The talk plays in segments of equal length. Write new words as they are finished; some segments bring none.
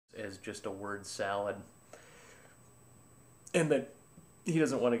is just a word salad, and that he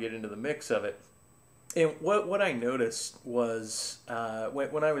doesn't want to get into the mix of it. And what I noticed was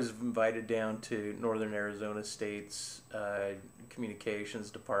when I was invited down to Northern Arizona State's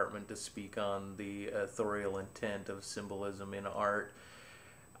communications department to speak on the authorial intent of symbolism in art,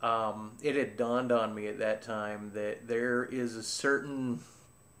 it had dawned on me at that time that there is a certain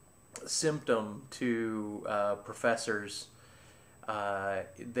symptom to professors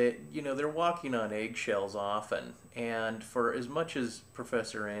that, you know, they're walking on eggshells often. And for as much as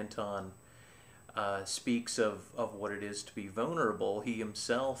Professor Anton speaks of what it is to be vulnerable, he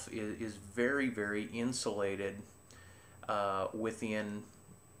himself is very, very insulated within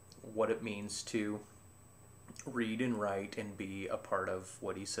what it means to read and write and be a part of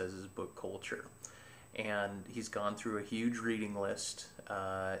what he says is book culture. And he's gone through a huge reading list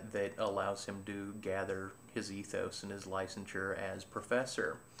that allows him to gather his ethos and his licensure as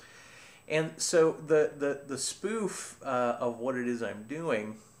professor. And so the spoof of what it is I'm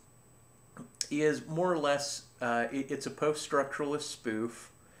doing is more or less, it's a post-structuralist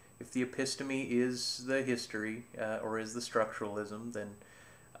spoof. If the episteme is the history or is the structuralism, then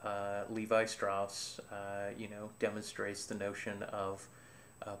Levi Strauss, demonstrates the notion of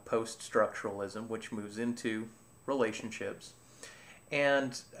post-structuralism, which moves into relationships,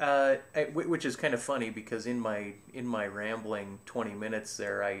 and which is kind of funny because in my rambling 20 minutes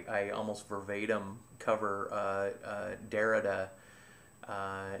there, I almost verbatim cover Derrida,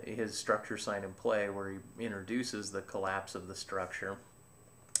 his structure, sign, and play, where he introduces the collapse of the structure.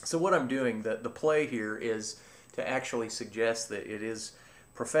 So what I'm doing, the play here, is to actually suggest that it is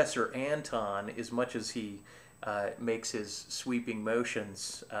Professor Anton, as much as he makes his sweeping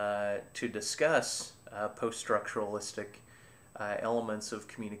motions to discuss post-structuralistic elements of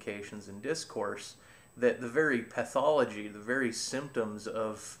communications and discourse, that the very pathology, the very symptoms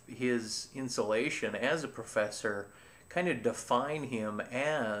of his insulation as a professor kind of define him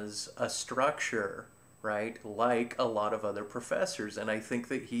as a structure, right? Like a lot of other professors. And I think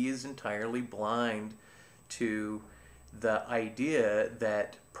that he is entirely blind to the idea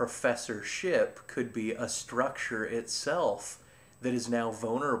that professorship could be a structure itself that is now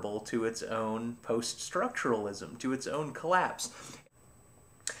vulnerable to its own post-structuralism, to its own collapse.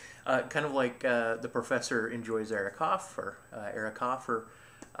 Kind of like the professor enjoys Eric Hoffer. Eric Hoffer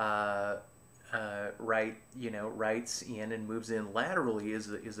writes in and moves in laterally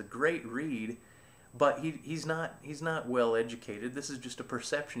is a great read, but he's not well educated. This is just a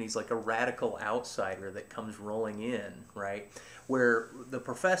perception. He's like a radical outsider that comes rolling in, right? Where the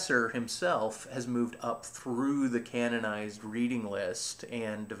professor himself has moved up through the canonized reading list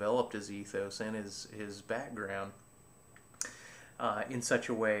and developed his ethos and his background in such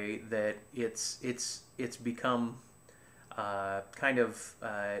a way that it's become kind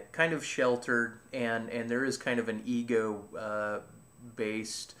of sheltered, and there is kind of an ego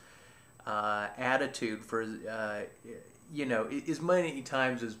based attitude for as many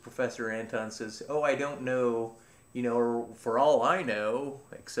times as Professor Anton says, "Oh, I don't know, or for all I know,"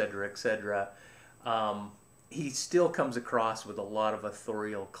 etc., etc. He still comes across with a lot of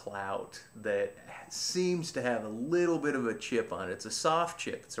authorial clout that seems to have a little bit of a chip on it. It's a soft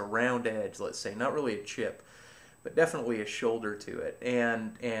chip. It's a round edge, let's say, not really a chip, but definitely a shoulder to it.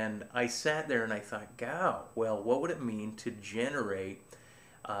 And I sat there and I thought, "Gow, well, what would it mean to generate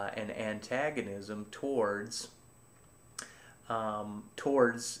an antagonism towards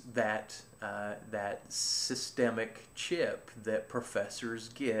that systemic chip that professors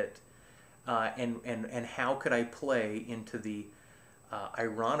get, and how could I play into the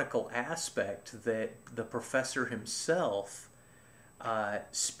ironical aspect that the professor himself,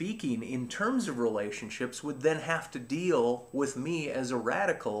 speaking in terms of relationships, would then have to deal with me as a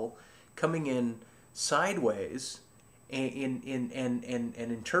radical coming in sideways and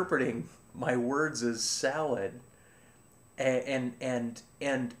interpreting my words as salad, and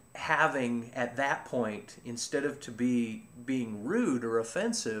having at that point, instead of being rude or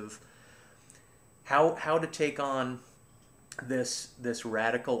offensive, how to take on this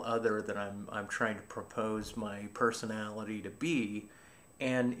radical other that I'm trying to propose my personality to be,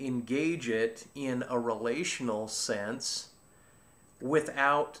 and engage it in a relational sense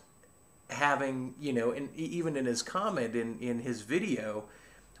without having, and even in his comment in his video,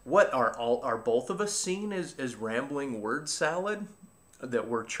 what are both of us seen as rambling word salad, that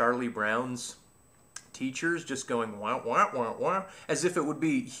we're Charlie Brown's teachers just going wah wah wah wah, as if it would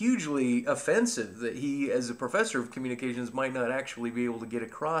be hugely offensive that he, as a professor of communications, might not actually be able to get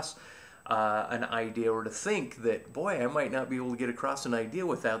across an idea, or to think that, boy, I might not be able to get across an idea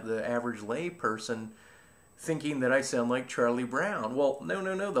without the average lay person thinking that I sound like Charlie Brown. Well,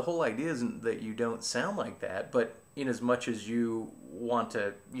 no. The whole idea isn't that you don't sound like that, but in as much as you want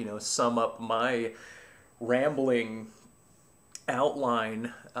to, sum up my rambling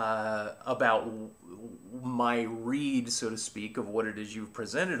outline about my read, so to speak, of what it is you've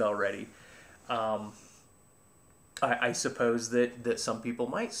presented already, I suppose that some people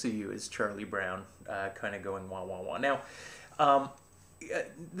might see you as Charlie Brown, kind of going wah wah wah. Now,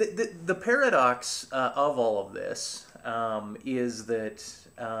 the paradox of all of this is that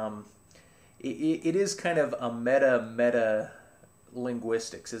it is kind of a meta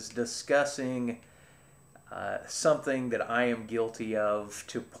linguistics. It's discussing something that I am guilty of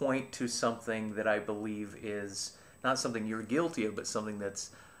to point to something that I believe is not something you're guilty of, but something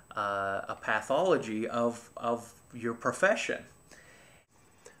that's a pathology of your profession.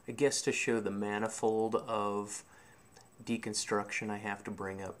 I guess to show the manifold of deconstruction, I have to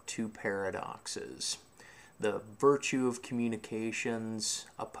bring up two paradoxes. The virtue of communications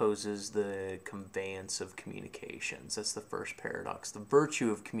opposes the conveyance of communications. That's the first paradox. The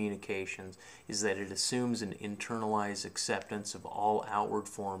virtue of communications is that it assumes an internalized acceptance of all outward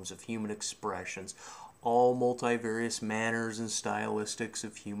forms of human expressions, all multivarious manners and stylistics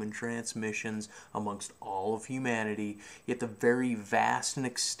of human transmissions amongst all of humanity, yet the very vast and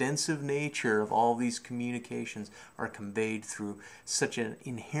extensive nature of all these communications are conveyed through such an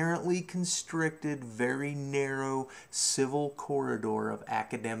inherently constricted, very narrow civil corridor of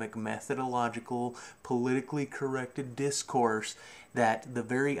academic, methodological, politically corrected discourse that the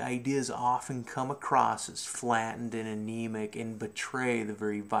very ideas often come across as flattened and anemic and betray the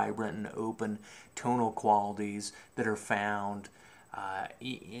very vibrant and open tonal qualities that are found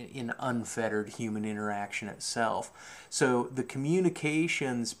in unfettered human interaction itself. So the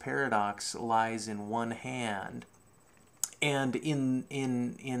communications paradox lies in one hand, and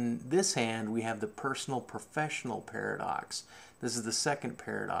in this hand we have the personal-professional paradox. This is the second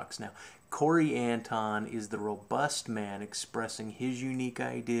paradox. Now, Corey Anton is the robust man expressing his unique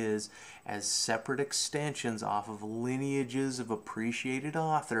ideas as separate extensions off of lineages of appreciated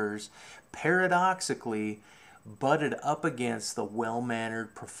authors, paradoxically butted up against the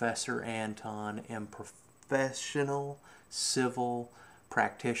well-mannered Professor Anton and professional civil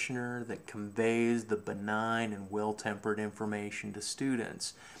practitioner that conveys the benign and well-tempered information to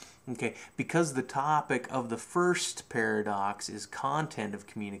students. Okay, because the topic of the first paradox is content of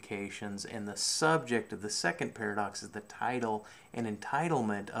communications and the subject of the second paradox is the title and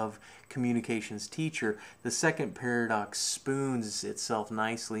entitlement of communications teacher, the second paradox spoons itself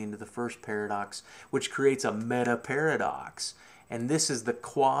nicely into the first paradox, which creates a meta-paradox. And this is the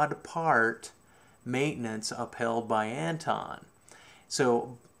quad-part maintenance upheld by Anton.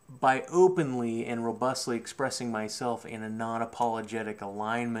 So, by openly and robustly expressing myself in a non-apologetic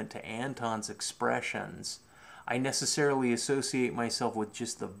alignment to Anton's expressions, I necessarily associate myself with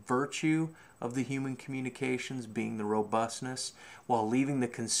just the virtue of the human communications, being the robustness, while leaving the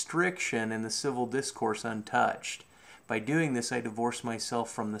constriction in the civil discourse untouched. By doing this, I divorce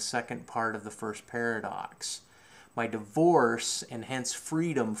myself from the second part of the first paradox. My divorce, and hence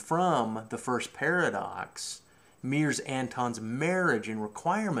freedom from the first paradox, mirrors Anton's marriage and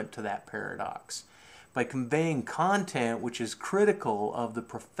requirement to that paradox. By conveying content which is critical of the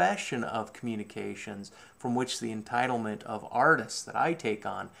profession of communications from which the entitlement of artists that I take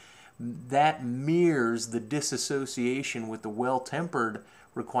on, that mirrors the disassociation with the well-tempered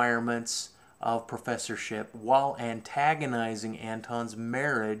requirements of professorship while antagonizing Anton's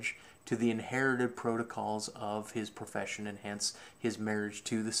marriage to the inherited protocols of his profession and hence his marriage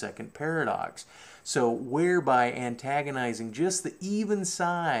to the second paradox. So whereby antagonizing just the even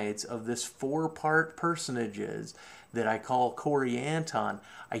sides of this four-part personages that I call Corey Anton,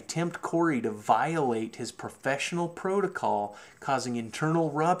 I tempt Corey to violate his professional protocol, causing internal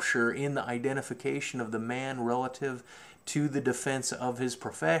rupture in the identification of the man relative to the defense of his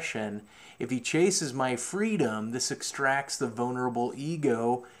profession. If he chases my freedom, this extracts the vulnerable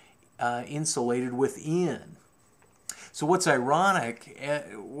ego insulated within. So what's ironically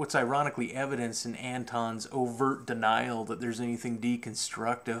evidenced in Anton's overt denial that there's anything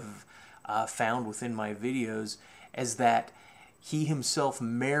deconstructive found within my videos is that he himself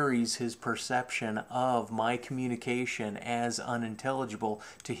marries his perception of my communication as unintelligible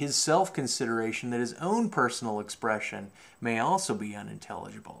to his self-consideration that his own personal expression may also be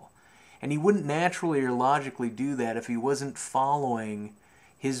unintelligible. And he wouldn't naturally or logically do that if he wasn't following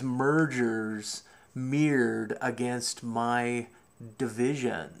his mergers mirrored against my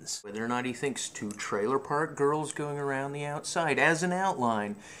divisions. Whether or not he thinks two trailer park girls going around the outside as an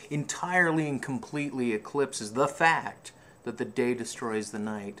outline entirely and completely eclipses the fact that the day destroys the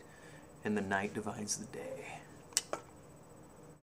night and the night divides the day.